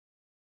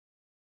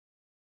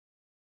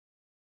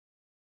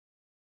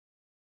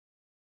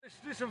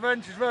This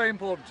event is very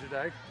important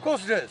today. Of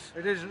course it is.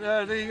 It is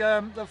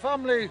the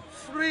family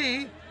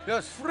free,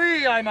 Yes.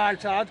 free I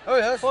might add, Oh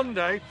yes. fun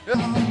day. Yes.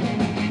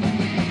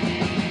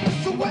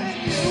 So when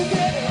you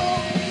get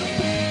home,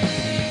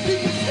 do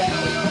you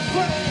tell your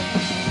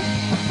friends?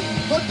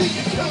 Or do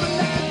you come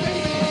alive,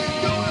 baby, and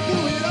go and do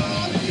it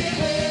all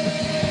again?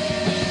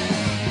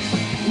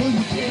 Well,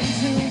 you came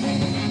to me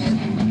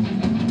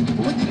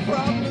with your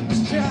problems,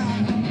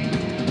 child.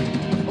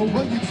 Oh,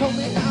 well, you told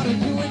me how to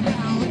do it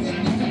now, and you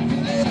can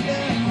feel it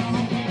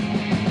now.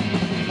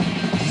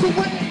 So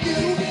when you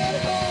get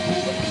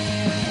home,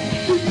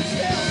 do you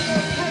tell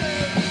your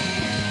friends?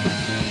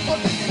 Or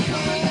do you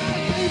come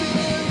alive, baby,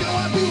 and go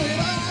and do it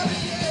all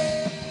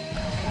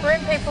again? We're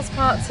in People's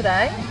Park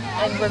today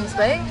in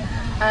Grimsby,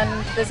 and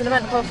there's an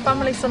event called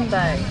Family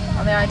Sunday,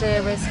 and the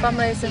idea is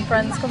families and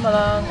friends come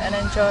along and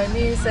enjoy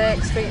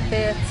music, street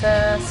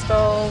theatre,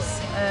 stalls,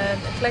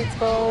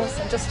 inflatables,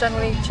 and just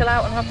generally chill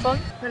out and have fun.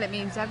 Well, it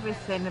means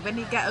everything. When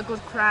you get a good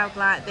crowd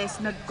like this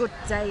and a good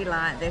day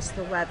like this,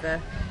 the weather,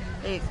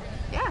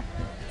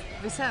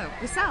 we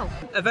sell.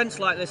 Events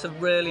like this are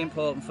really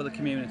important for the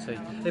community.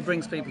 It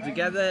brings people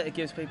together, it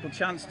gives people a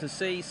chance to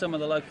see some of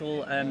the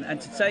local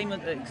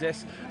entertainment that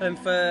exists, and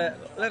for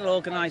little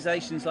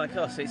organisations like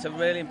us it's a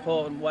really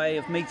important way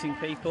of meeting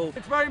people.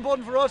 It's very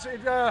important for us.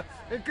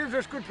 It gives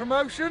us good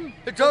promotion.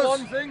 It for does.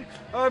 one thing.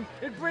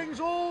 It brings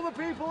all the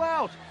people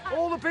out,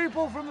 all the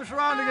people from the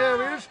surrounding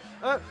areas.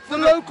 The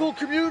local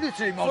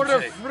community, For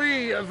Monty. a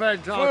free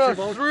event, For a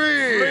Archibald.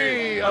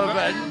 free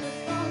event.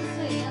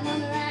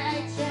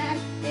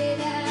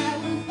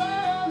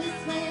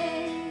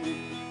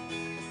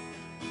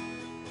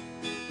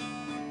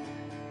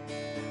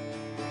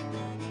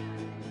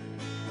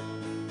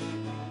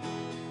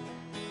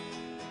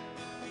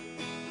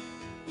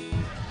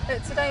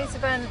 At today's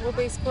event we'll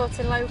be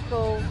supporting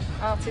local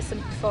artists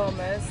and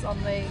performers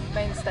on the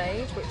main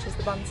stage, which is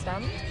the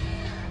bandstand.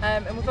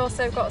 And we've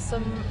also got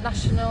some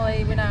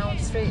nationally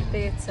renowned street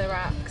theatre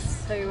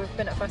acts who have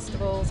been at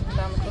festivals up and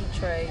down the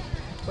country,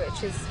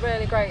 which is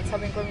really great to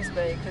have in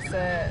Grimsby because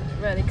they're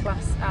really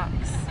class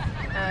acts,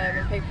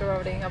 and people are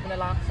already having a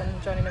laugh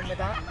and joining in with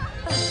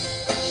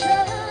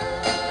that.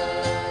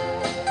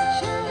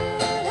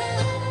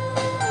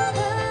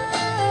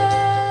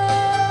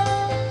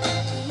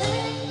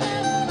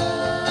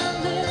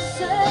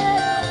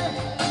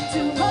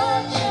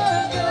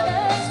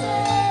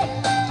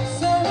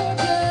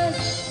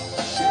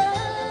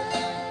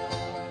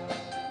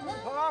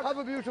 Have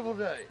a beautiful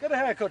day. Get a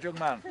haircut, young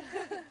man.